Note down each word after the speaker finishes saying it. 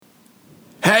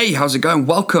Hey, how's it going?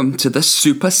 Welcome to the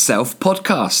Super Self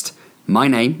Podcast. My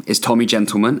name is Tommy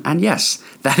Gentleman, and yes,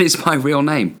 that is my real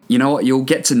name. You know what? You'll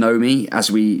get to know me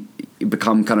as we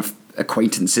become kind of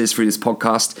acquaintances through this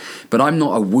podcast, but I'm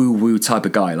not a woo-woo type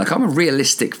of guy. Like, I'm a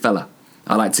realistic fella.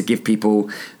 I like to give people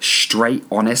straight,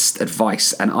 honest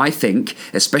advice, and I think,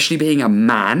 especially being a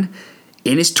man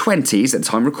in his 20s at the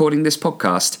time recording this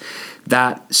podcast,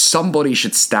 that somebody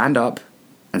should stand up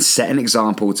and set an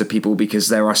example to people, because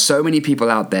there are so many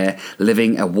people out there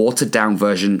living a watered down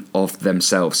version of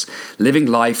themselves, living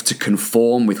life to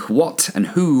conform with what and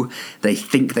who they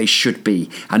think they should be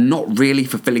and not really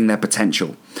fulfilling their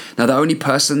potential. Now, the only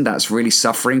person that's really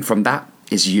suffering from that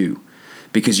is you,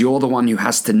 because you're the one who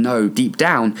has to know deep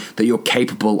down that you're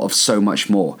capable of so much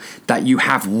more, that you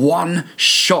have one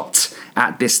shot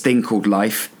at this thing called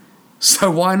life. So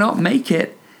why not make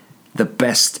it the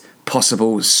best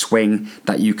possible swing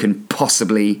that you can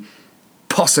possibly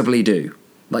do?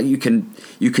 Like, you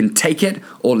can take it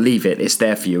or leave it. It's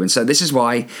there for you. And so this is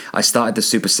why I started the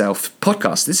Super Self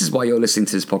podcast. This is why you're listening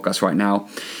to this podcast right now.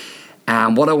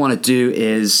 And what I want to do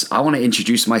is I want to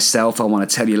introduce myself. I want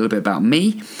to tell you a little bit about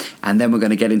me, and then we're going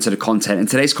to get into the content. And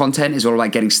today's content is all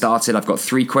about getting started. I've got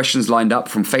 3 questions lined up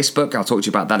from Facebook. I'll talk to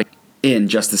you about that in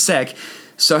just a sec.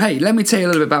 So, hey, let me tell you a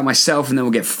little bit about myself, and then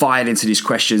we'll get fired into these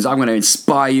questions. I'm going to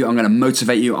inspire you. I'm going to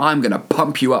motivate you. I'm going to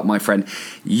pump you up, my friend.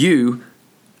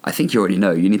 I think you already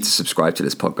know, you need to subscribe to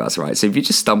this podcast, right? So if you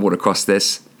just stumbled across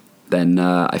this, then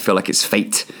I feel like it's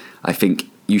fate. I think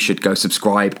you should go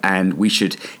subscribe, and we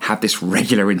should have this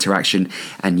regular interaction,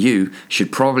 and you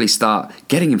should probably start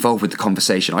getting involved with the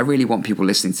conversation. I really want people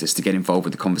listening to this to get involved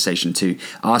with the conversation, to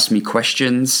ask me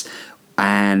questions.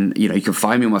 And, you can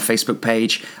find me on my Facebook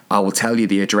page. I will tell you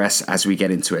the address as we get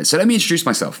into it. So let me introduce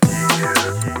myself.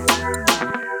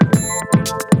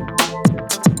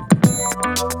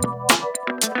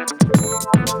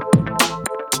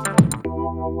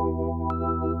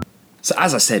 So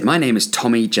as I said, my name is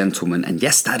Tommy Gentleman, and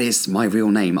yes, that is my real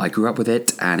name. I grew up with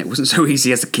it, and it wasn't so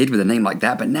easy as a kid with a name like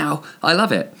that, but now I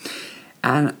love it.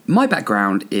 And my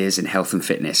background is in health and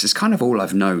fitness. It's kind of all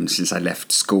I've known since I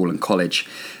left school and college.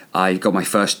 I got my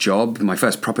first job, my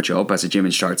first proper job as a gym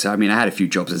instructor. I mean, I had a few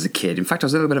jobs as a kid. In fact, I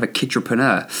was a little bit of a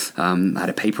kidtrepreneur. I had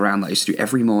a paper round that I used to do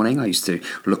every morning. I used to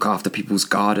look after people's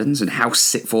gardens and house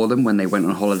sit for them when they went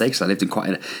on holiday, because I lived in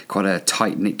quite a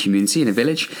tight-knit community in a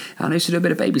village. And I used to do a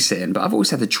bit of babysitting. But I've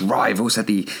always had the drive,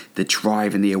 the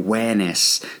drive and the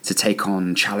awareness to take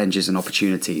on challenges and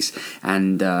opportunities.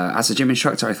 And as a gym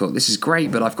instructor, I thought, this is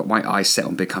great, but I've got my eyes set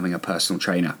on becoming a personal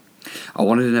trainer. I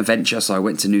wanted an adventure, so I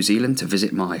went to New Zealand to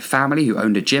visit my family who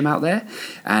owned a gym out there,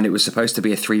 and it was supposed to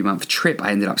be a 3-month trip.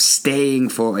 I ended up staying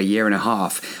for a year and a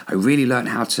half. I really learned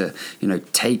how to,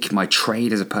 take my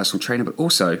trade as a personal trainer, but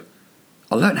also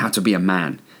I learned how to be a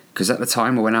man. Because at the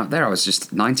time I went out there, I was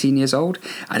just 19 years old.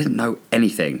 I didn't know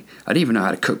anything. I didn't even know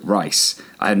how to cook rice.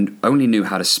 I only knew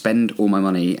how to spend all my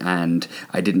money, and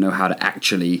I didn't know how to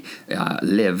actually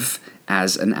live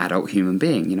as an adult human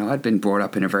being. I'd been brought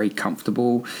up in a very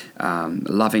comfortable,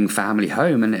 loving family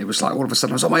home, and it was like all of a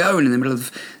sudden I was on my own in the middle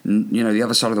of, the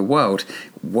other side of the world,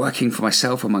 working for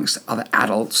myself amongst other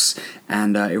adults,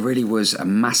 and it really was a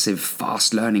massive,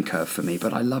 fast learning curve for me,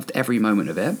 but I loved every moment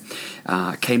of it.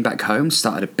 Came back home,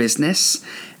 started a business,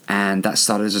 and that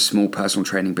started as a small personal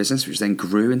training business, which then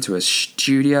grew into a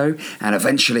studio and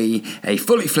eventually a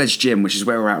fully fledged gym, which is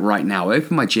where we're at right now. I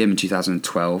opened my gym in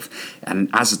 2012, and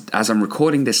as I'm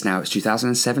recording this now, it's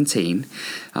 2017.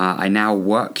 I now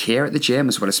work here at the gym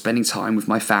as well as spending time with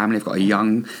my family. I've got a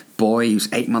young boy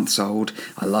who's 8 months old.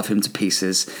 I love him to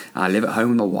pieces. I live at home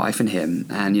with my wife and him,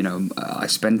 and I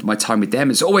spend my time with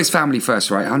them. It's always family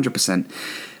first, right? 100%.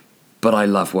 But I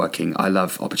love working. I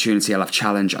love opportunity. I love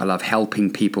challenge. I love helping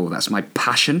people. That's my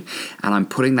passion, and I'm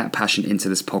putting that passion into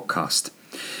this podcast.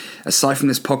 Aside from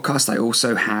this podcast, I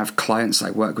also have clients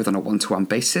I work with on a one-to-one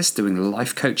basis doing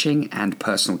life coaching and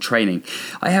personal training.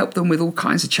 I help them with all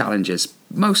kinds of challenges,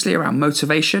 mostly around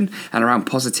motivation and around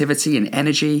positivity and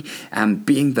energy and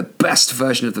being the best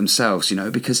version of themselves,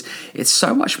 because it's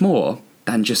so much more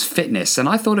than just fitness. And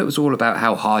I thought it was all about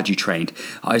how hard you trained.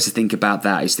 I used to think about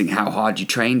that. I used to think how hard you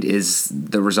trained is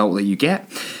the result that you get.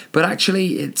 But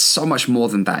actually, it's so much more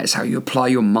than that. It's how you apply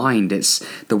your mind. It's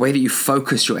the way that you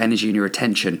focus your energy and your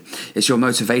attention. It's your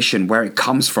motivation, where it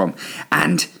comes from.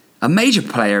 And a major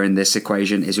player in this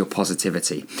equation is your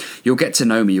positivity. You'll get to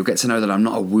know me. You'll get to know that I'm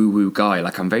not a woo-woo guy.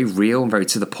 Like, I'm very real and very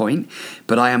to the point,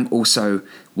 but I am also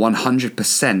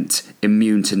 100%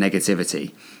 immune to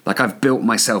negativity. Like, I've built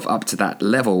myself up to that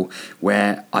level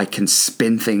where I can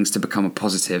spin things to become a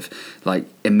positive, like,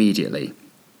 immediately.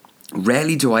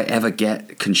 rarely do I ever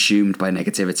get consumed by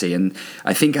negativity. And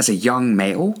I think as a young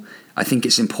male, I think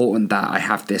it's important that I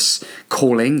have this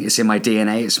calling. It's in my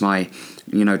DNA. It's my,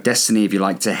 destiny, if you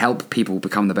like, to help people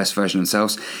become the best version of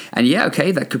themselves. And yeah,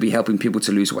 okay, that could be helping people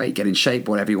to lose weight, get in shape,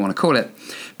 whatever you want to call it.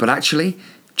 But actually,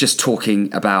 just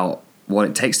talking about what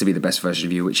it takes to be the best version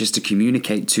of you, which is to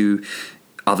communicate to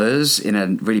others in a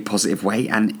really positive way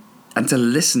and to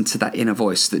listen to that inner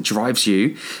voice that drives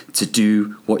you to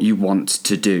do what you want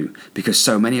to do. Because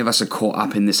so many of us are caught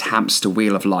up in this hamster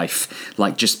wheel of life,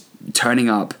 like just turning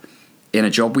up in a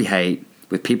job we hate,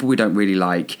 with people we don't really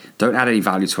like, don't add any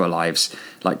value to our lives,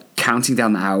 like counting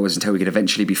down the hours until we could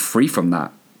eventually be free from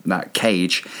that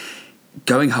cage,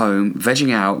 going home,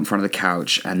 vegging out in front of the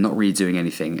couch and not really doing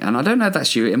anything. And I don't know if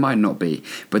that's you, it might not be,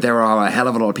 but there are a hell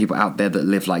of a lot of people out there that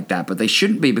live like that, but they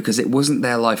shouldn't be, because it wasn't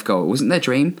their life goal. It wasn't their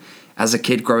dream. As a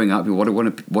kid growing up, what do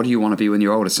you want to be when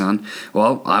you're older, son?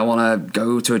 Well, I want to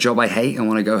go to a job I hate. I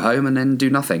want to go home and then do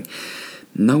nothing.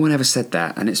 No one ever said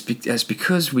that. And it's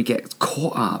because we get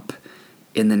caught up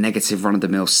in the negative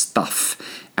run-of-the-mill stuff,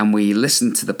 and we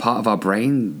listen to the part of our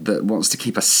brain that wants to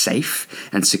keep us safe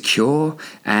and secure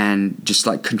and just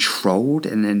like controlled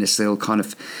and in this little kind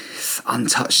of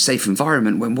untouched, safe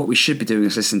environment, when what we should be doing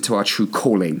is listen to our true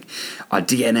calling, our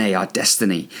DNA, our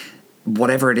destiny,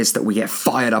 whatever it is that we get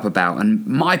fired up about. And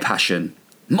my passion,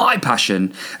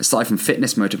 aside from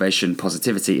fitness, motivation,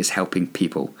 positivity, is helping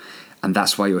people. And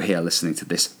that's why you're here listening to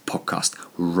this podcast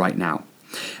right now.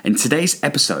 In today's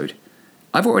episode,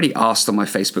 I've already asked on my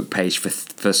Facebook page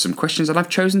for some questions, and I've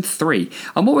chosen 3.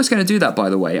 I'm always going to do that, by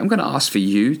the way. I'm going to ask for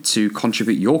you to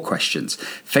contribute your questions.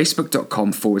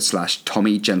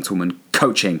 Facebook.com/Tommy Gentleman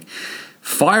Coaching.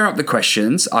 Fire up the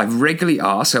questions. I've regularly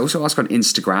asked. I also ask on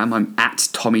Instagram. I'm at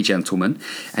Tommy Gentleman,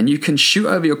 and you can shoot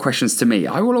over your questions to me.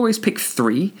 I will always pick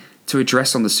 3 to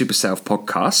address on the Super Self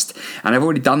podcast, and I've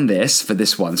already done this for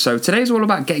this one. So today's all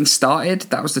about getting started.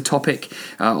 That was the topic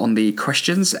on the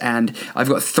questions, and I've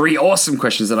got 3 awesome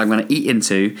questions that I'm going to eat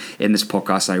into in this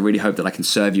podcast, and I really hope that I can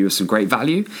serve you with some great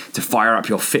value to fire up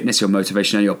your fitness, your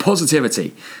motivation, and your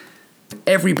positivity.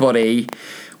 Everybody,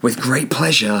 with great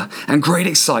pleasure and great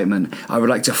excitement, I would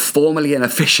like to formally and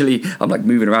officially, I'm like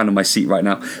moving around in my seat right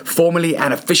now, formally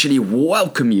and officially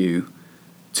welcome you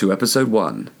to episode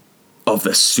 1 of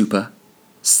the Super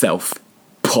Self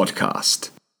Podcast.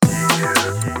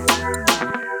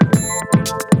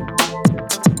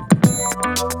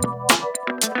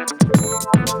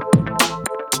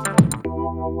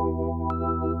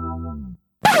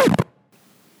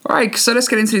 All right, so let's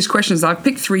get into these questions. I've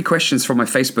picked 3 questions from my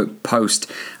Facebook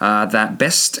post that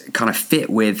best kind of fit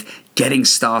with getting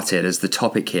started as the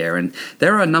topic here. And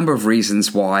there are a number of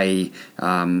reasons why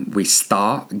we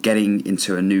start getting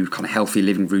into a new kind of healthy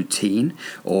living routine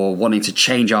or wanting to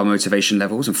change our motivation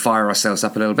levels and fire ourselves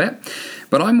up a little bit.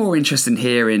 But I'm more interested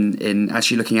here in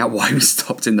actually looking at why we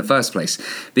stopped in the first place,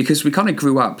 because we kind of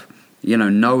grew up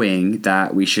knowing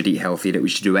that we should eat healthy, that we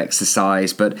should do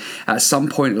exercise, but at some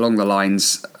point along the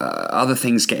lines, other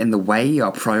things get in the way,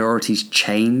 our priorities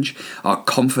change, our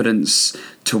confidence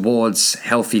towards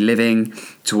healthy living,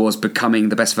 towards becoming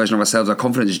the best version of ourselves, our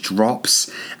confidence drops,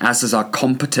 as does our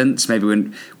competence. Maybe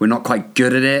we're not quite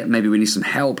good at it, maybe we need some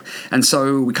help, and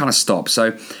so we kind of stop.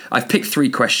 So I've picked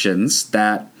 3 questions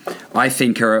that I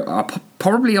think are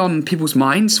probably on people's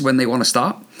minds when they want to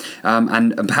start,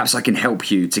 and perhaps I can help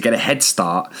you to get a head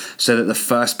start so that the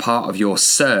first part of your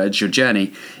surge, your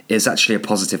journey, is actually a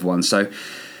positive one. So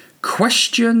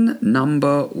question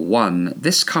number 1,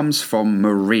 this comes from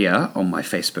Maria on my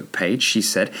Facebook page. She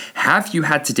said, have you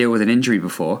had to deal with an injury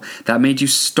before that made you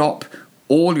stop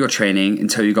all your training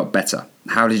until you got better?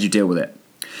 How did you deal with it?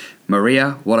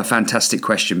 Maria, what a fantastic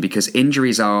question, because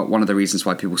injuries are one of the reasons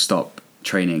why people stop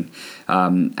training,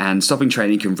 and stopping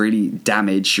training can really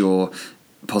damage your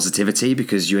positivity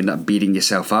because you end up beating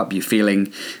yourself up. You're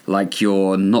feeling like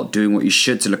you're not doing what you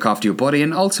should to look after your body,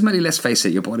 and ultimately, let's face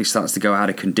it, your body starts to go out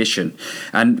of condition.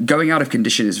 And going out of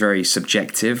condition is very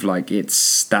subjective. Like,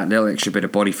 it's that little extra bit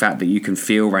of body fat that you can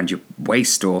feel around your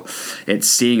waist, or it's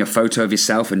seeing a photo of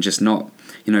yourself and just not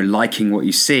liking what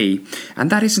you see. And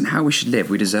that isn't how we should live.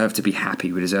 We deserve to be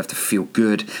happy. We deserve to feel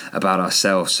good about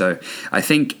ourselves. So I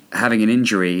think having an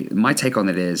injury, my take on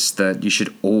it is that you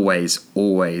should always,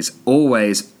 always,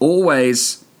 always,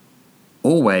 always,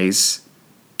 always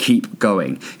keep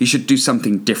going. You should do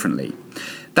something differently.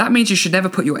 That means you should never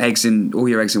put all your eggs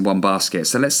in one basket.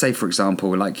 So let's say, for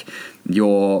example, like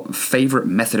your favorite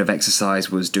method of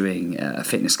exercise was doing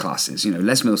fitness classes,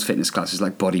 Les Mills fitness classes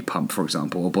like Body Pump, for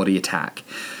example, or Body Attack.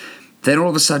 then all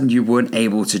of a sudden you weren't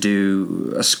able to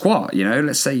do a squat.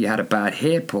 Let's say you had a bad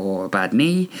hip or a bad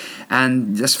knee,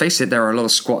 and let's face it, there are a lot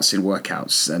of squats in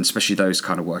workouts, and especially those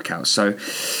kind of workouts. So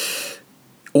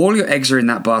all your eggs are in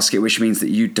that basket, which means that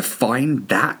you define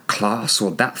that class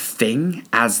or that thing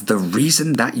as the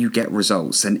reason that you get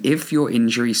results. And if your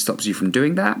injury stops you from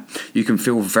doing that, you can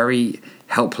feel very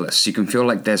helpless. You can feel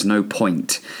like there's no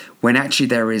point, when actually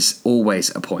there is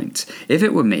always a point. If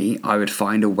it were me, I would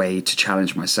find a way to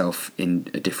challenge myself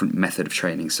in a different method of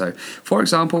training. So, for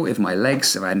example, if my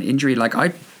legs have had an injury, like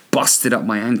I busted up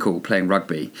my ankle playing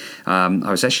rugby. I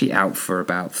was actually out for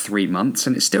about 3 months,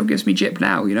 and it still gives me jip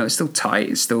now. It's still tight,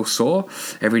 it's still sore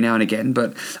every now and again,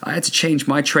 but I had to change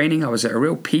my training. I was at a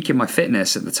real peak in my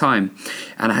fitness at the time,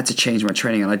 and I had to change my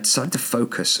training, and I decided to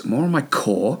focus more on my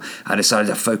core. I decided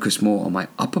to focus more on my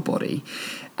upper body,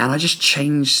 and I just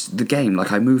changed the game.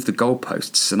 Like, I moved the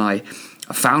goalposts, and I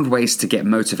found ways to get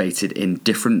motivated in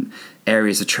different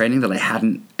areas of training that I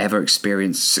hadn't ever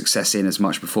experienced success in as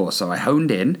much before. So I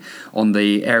honed in on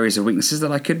the areas of weaknesses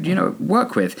that I could,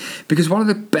 work with. Because one of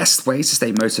the best ways to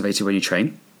stay motivated when you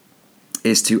train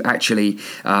is to actually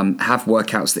have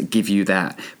workouts that give you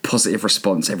that positive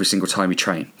response every single time you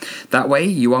train. That way,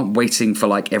 you aren't waiting for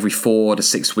like every 4 to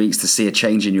 6 weeks to see a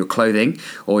change in your clothing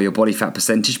or your body fat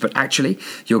percentage, but actually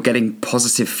you're getting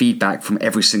positive feedback from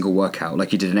every single workout.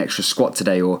 Like, you did an extra squat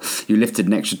today, or you lifted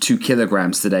an extra 2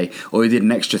 kilograms today, or you did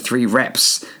an extra 3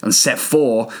 reps on set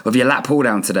 4 of your lat pull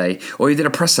down today, or you did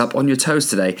a press up on your toes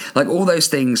today. Like, all those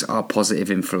things are positive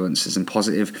influences and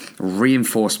positive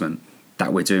reinforcement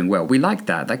that we're doing well. We like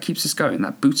that. That keeps us going.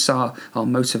 That boosts our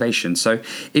motivation. So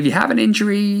if you have an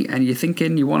injury and you're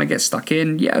thinking you want to get stuck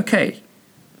in, yeah, okay.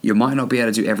 You might not be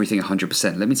able to do everything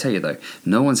 100%. Let me tell you though,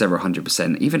 no one's ever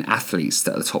 100%. Even athletes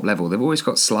at the top level, they've always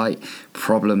got slight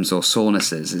problems or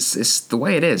sorenesses. It's the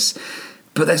way it is.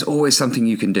 But there's always something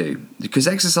you can do. Because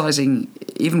exercising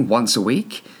even once a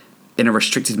week in a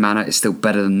restricted manner is still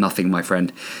better than nothing, my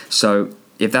friend. So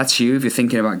if that's you, if you're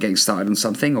thinking about getting started on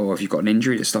something, or if you've got an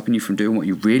injury that's stopping you from doing what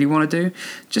you really want to do,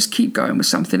 just keep going with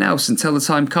something else until the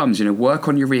time comes. Work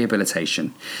on your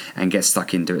rehabilitation and get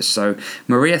stuck into it. So,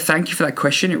 Maria, thank you for that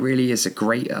question. It really is a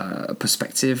great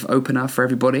perspective opener for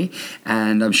everybody,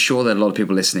 and I'm sure that a lot of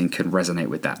people listening can resonate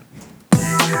with that.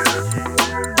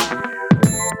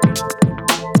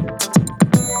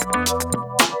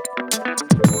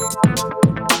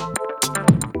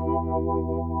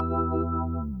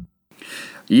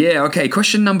 Yeah, okay.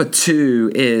 Question number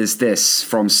 2 is this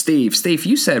from Steve. Steve,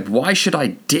 you said, why should I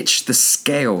ditch the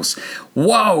scales?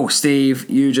 Whoa, Steve,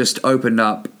 you just opened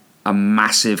up a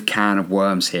massive can of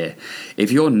worms here.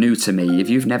 If you're new to me, if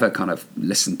you've never kind of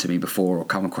listened to me before or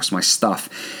come across my stuff,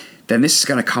 then this is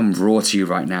going to come raw to you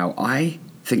right now. I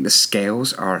think the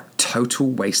scales are a total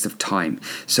waste of time.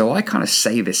 So I kind of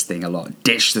say this thing a lot,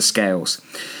 ditch the scales.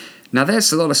 Now,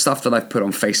 there's a lot of stuff that I've put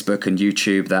on Facebook and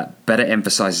YouTube that better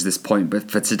emphasizes this point,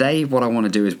 but for today, what I want to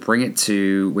do is bring it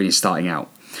to when you're starting out.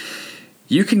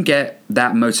 You can get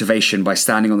that motivation by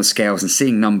standing on the scales and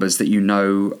seeing numbers that you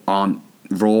know aren't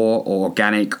raw or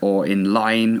organic or in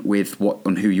line with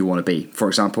who you want to be. For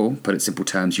example, put it in simple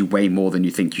terms, you weigh more than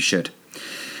you think you should.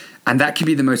 And that can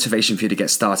be the motivation for you to get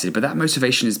started. But that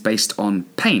motivation is based on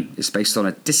pain. It's based on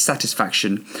a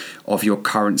dissatisfaction of your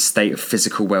current state of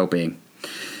physical well-being.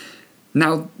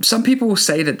 Now, some people will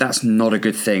say that that's not a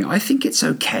good thing. I think it's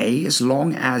okay as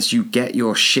long as you get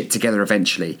your shit together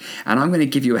eventually. And I'm going to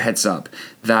give you a heads up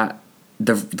that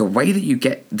the way that you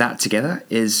get that together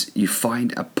is you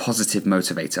find a positive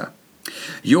motivator.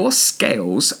 Your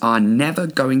scales are never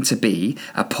going to be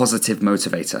a positive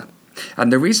motivator.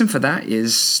 And the reason for that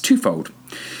is twofold.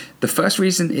 The first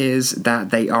reason is that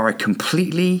they are a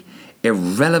completely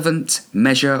irrelevant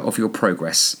measure of your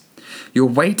progress. Your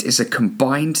weight is a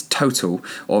combined total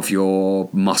of your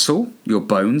muscle, your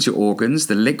bones, your organs,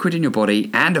 the liquid in your body,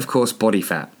 and of course body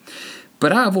fat.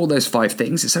 But out of all those 5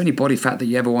 things, it's only body fat that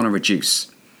you ever want to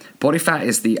reduce. Body fat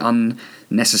is the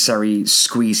unnecessary,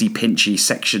 squeezy, pinchy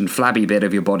section, flabby bit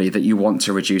of your body that you want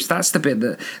to reduce. That's the bit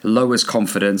that lowers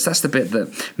confidence. That's the bit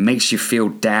that makes you feel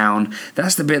down.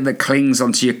 That's the bit that clings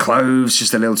onto your clothes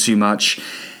just a little too much.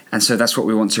 And so that's what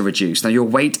we want to reduce. Now, your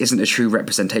weight isn't a true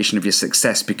representation of your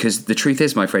success, because the truth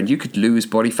is, my friend, you could lose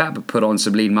body fat but put on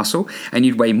some lean muscle and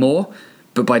you'd weigh more.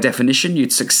 But by definition,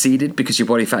 you'd succeeded because your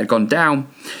body fat had gone down.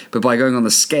 But by going on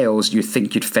the scales, you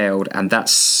think you'd failed, and that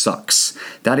sucks.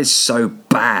 That is so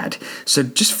bad. So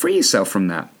just free yourself from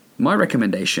that. My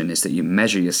recommendation is that you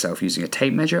measure yourself using a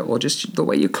tape measure or just the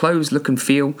way your clothes look and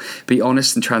feel. Be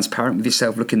honest and transparent with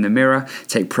yourself. Look in the mirror,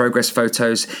 take progress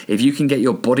photos. If you can get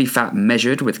your body fat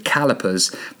measured with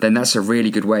calipers, then that's a really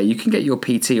good way. You can get your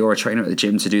PT or a trainer at the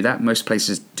gym to do that. Most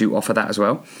places do offer that as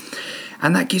well.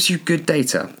 And that gives you good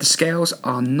data. The scales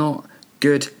are not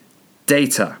good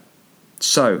data.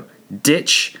 So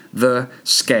ditch the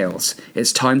scales.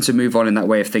 It's time to move on in that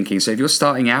way of thinking. So if you're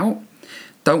starting out,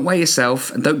 don't weigh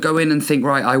yourself and don't go in and think,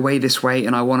 right, I weigh this weight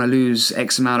and I want to lose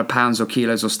X amount of pounds or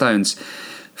kilos or stones.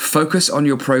 Focus on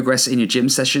your progress in your gym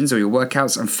sessions or your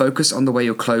workouts and focus on the way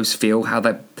your clothes feel,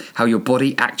 how your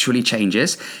body actually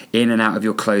changes in and out of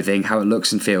your clothing, how it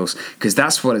looks and feels, because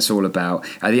that's what it's all about.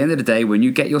 At the end of the day, when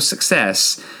you get your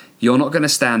success, you're not going to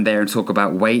stand there and talk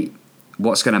about weight.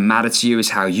 What's going to matter to you is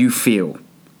how you feel,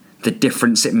 the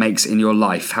difference it makes in your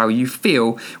life, how you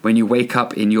feel when you wake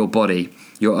up in your body.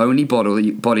 Your only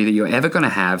body that you're ever going to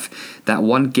have, that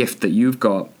one gift that you've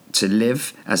got to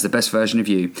live as the best version of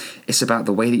you, it's about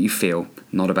the way that you feel,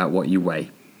 not about what you weigh.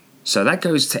 So that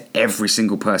goes to every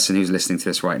single person who's listening to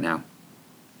this right now.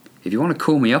 If you want to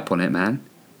call me up on it, man,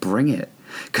 bring it.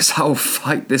 Because I'll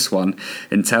fight this one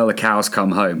until the cows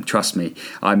come home. Trust me,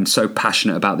 I'm so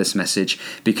passionate about this message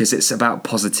because it's about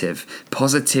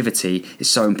positivity is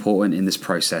so important in this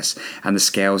process, and the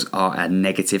scales are a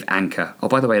negative anchor. Oh,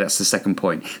 by the way, that's the second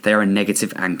point. They are a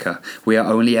negative anchor. We are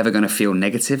only ever going to feel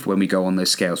negative when we go on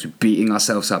those scales. We're beating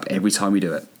ourselves up every time we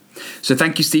do it. So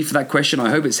thank you, Steve, for that question. I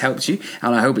hope it's helped you,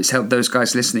 and I hope it's helped those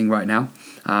guys listening right now.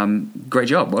 Great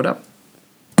job. Well done.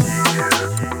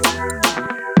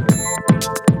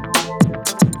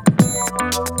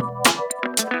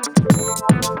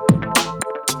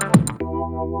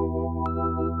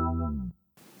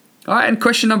 All right, and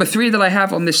question number 3 that I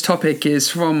have on this topic is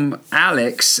from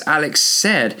Alex. Alex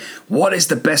said, what is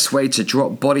the best way to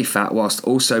drop body fat whilst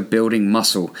also building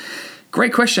muscle?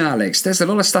 Great question, Alex. There's a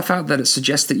lot of stuff out there that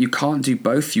suggests that you can't do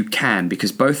both. You can,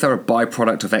 because both are a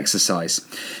byproduct of exercise.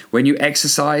 When you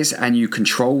exercise and you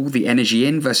control the energy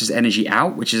in versus energy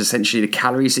out, which is essentially the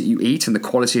calories that you eat and the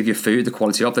quality of your food, the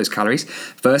quality of those calories,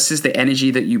 versus the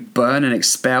energy that you burn and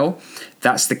expel,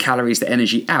 that's the calories, the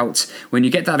energy out. When you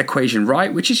get that equation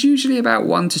right, which is usually about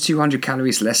 100 to 200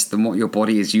 calories less than what your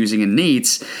body is using and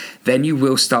needs, then you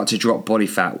will start to drop body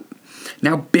fat.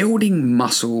 Now, building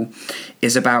muscle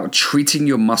is about treating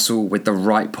your muscle with the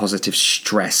right positive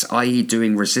stress, i.e.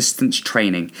 doing resistance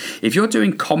training. If you're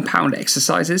doing compound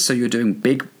exercises, so you're doing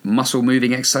big muscle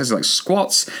moving exercises like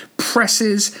squats,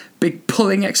 presses, big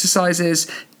pulling exercises,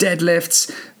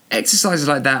 deadlifts, exercises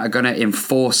like that are going to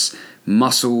enforce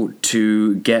muscle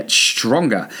to get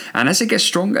stronger. And as it gets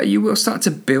stronger, you will start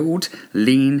to build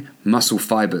lean muscle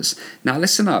fibers. Now,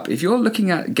 listen up. If you're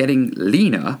looking at getting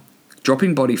leaner,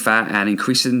 dropping body fat and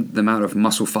increasing the amount of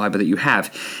muscle fiber that you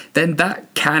have, then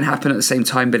that can happen at the same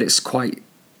time, but it's quite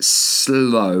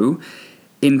slow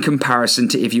in comparison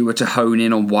to if you were to hone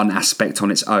in on one aspect on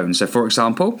its own. So for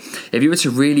example, if you were to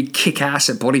really kick ass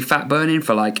at body fat burning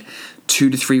for like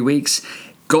 2 to 3 weeks,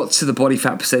 got to the body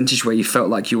fat percentage where you felt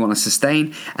like you want to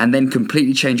sustain, and then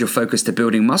completely change your focus to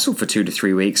building muscle for 2 to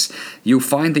 3 weeks, you'll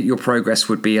find that your progress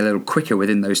would be a little quicker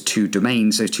within those two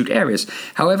domains, those two areas.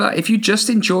 However, if you just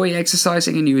enjoy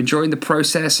exercising and you're enjoying the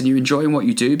process and you're enjoying what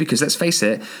you do, because let's face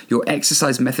it, your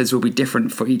exercise methods will be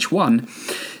different for each one,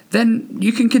 then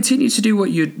you can continue to do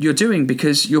what you're doing,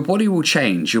 because your body will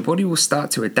change. Your body will start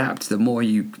to adapt the more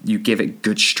you give it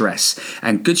good stress.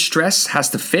 And good stress has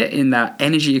to fit in that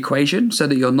energy equation so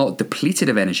that you're not depleted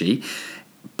of energy.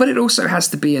 But it also has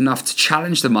to be enough to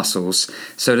challenge the muscles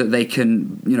so that they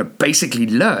can, basically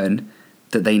learn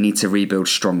that they need to rebuild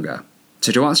stronger.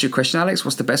 So to answer your question, Alex,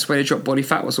 what's the best way to drop body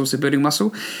fat whilst also building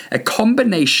muscle? A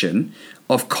combination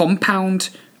of compound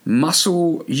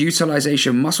muscle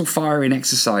utilization, muscle firing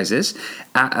exercises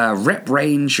at a rep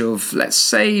range of, let's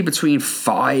say, between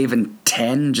 5 and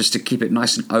 10, just to keep it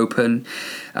nice and open.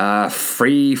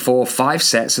 3, 4, 5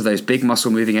 sets of those big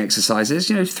muscle moving exercises,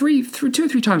 2 or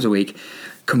 3 times a week,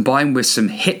 combined with some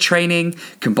HIIT training,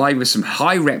 combined with some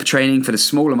high rep training for the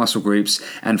smaller muscle groups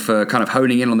and for kind of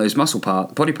honing in on those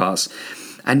body parts.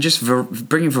 And just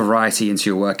bringing variety into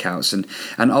your workouts.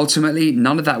 And ultimately,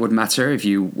 none of that would matter if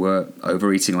you were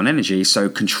overeating on energy. So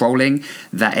controlling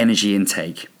that energy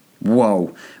intake.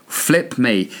 Whoa, flip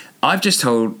me. I've just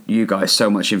told you guys so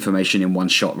much information in one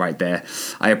shot right there.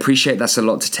 I appreciate that's a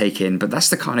lot to take in, but that's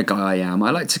the kind of guy I am.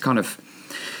 I like to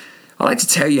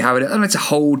tell you how it is. I don't like to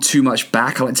hold too much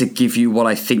back. I like to give you what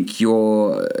I think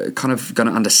you're kind of going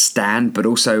to understand, but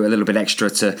also a little bit extra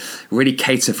to really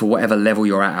cater for whatever level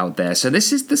you're at out there. So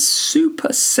this is the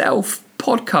Super Self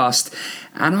podcast,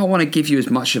 and I want to give you as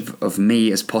much of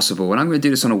me as possible. And I'm going to do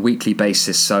this on a weekly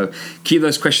basis, so keep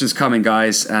those questions coming,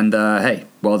 guys. And hey,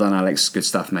 well done, Alex. Good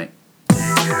stuff, mate.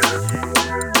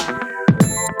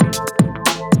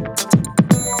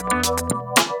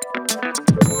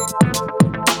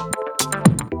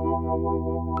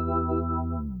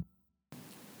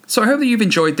 So I hope that you've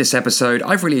enjoyed this episode.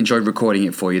 I've really enjoyed recording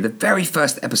it for you. The very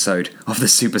first episode of the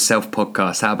Super Self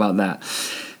podcast. How about that?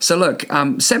 So look,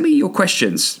 send me your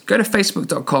questions. Go to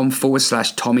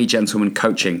facebook.com/Tommy Gentleman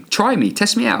Coaching. Try me,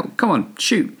 test me out. Come on,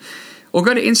 shoot. Or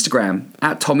go to Instagram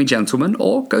 @TommyGentleman,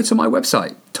 or go to my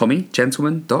website,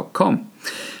 TommyGentleman.com.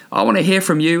 I want to hear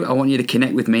from you. I want you to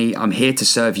connect with me. I'm here to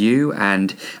serve you,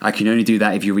 and I can only do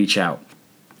that if you reach out.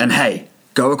 And hey,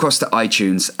 go across to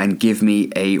iTunes and give me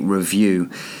a review.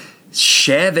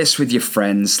 Share this with your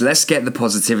friends. Let's get the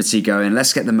positivity going.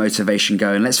 Let's get the motivation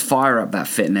going. Let's fire up that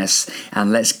fitness,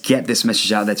 and let's get this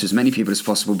message out there to as many people as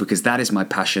possible, because that is my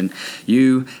passion.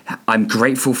 I'm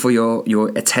grateful for your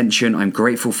attention. I'm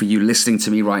grateful for you listening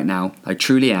to me right now. I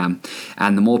truly am.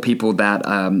 And the more people that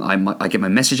I get my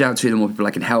message out to, the more people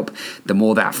I can help, the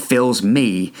more that fills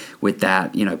me with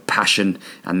that, passion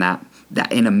and that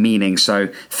inner meaning. So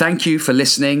thank you for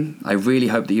listening. I really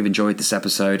hope that you've enjoyed this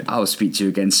episode. I will speak to you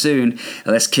again soon.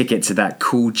 Let's kick it to that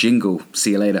cool jingle.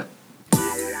 See you later.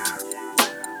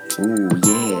 Oh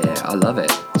yeah, I love it.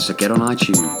 So get on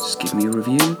iTunes, give me a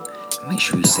review, and make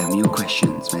sure you send me your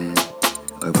questions, man.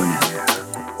 Over and out.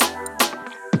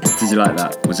 Did you like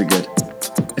that? Was it good?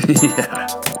 Yeah.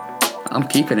 I'm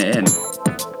keeping it in.